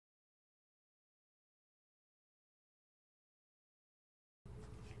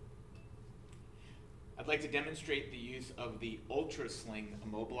I'd like to demonstrate the use of the UltraSling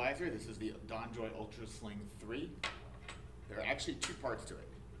immobilizer. This is the DonJoy UltraSling III. There are actually two parts to it.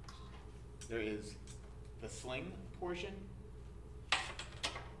 There is the sling portion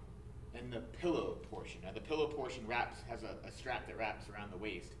and the pillow portion. Now the pillow portion has a strap that wraps around the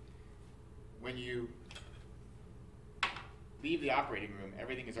waist. When you leave the operating room,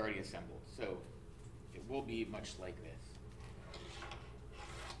 everything is already assembled, so it will be much like this.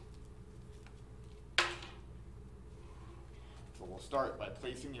 So we'll start by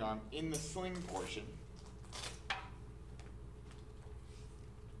placing the arm in the sling portion.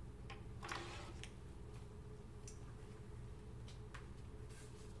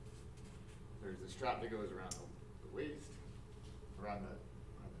 There's the strap that goes around the waist, around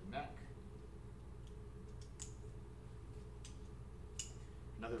the neck.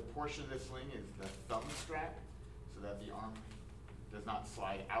 Another portion of the sling is the thumb strap, so that the arm does not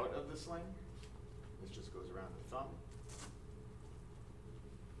slide out of the sling. This just goes around the thumb.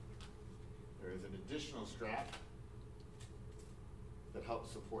 There is an additional strap that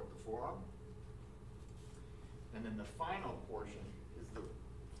helps support the forearm. And then the final portion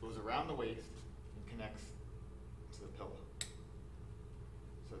goes around the waist and connects to the pillow.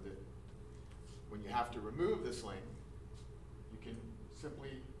 So that when you have to remove the sling, you can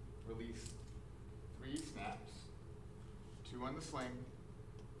simply release 3 snaps, 2 on the sling,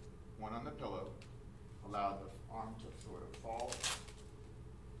 1 on the pillow, allow the arm to sort of fall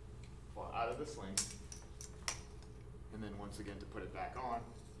out of the sling, and then once again to put it back on,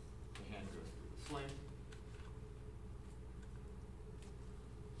 the hand goes through the sling,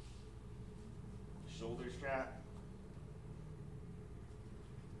 shoulder strap,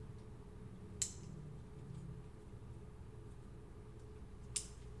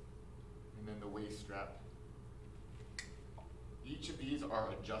 and then the waist strap. Each of these are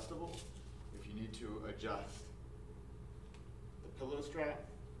adjustable if you need to adjust the pillow strap,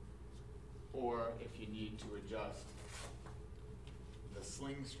 or if you need to adjust the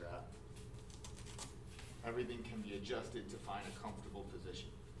sling strap. Everything can be adjusted to find a comfortable position.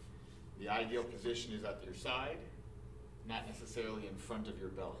 The ideal position is at your side, not necessarily in front of your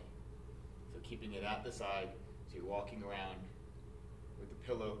belly. So keeping it at the side, so you're walking around with the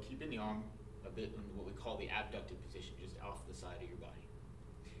pillow, keeping the arm a bit in what we call the abducted position, just off the side of your body.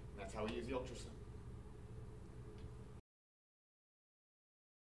 And that's how we use the UltraSling.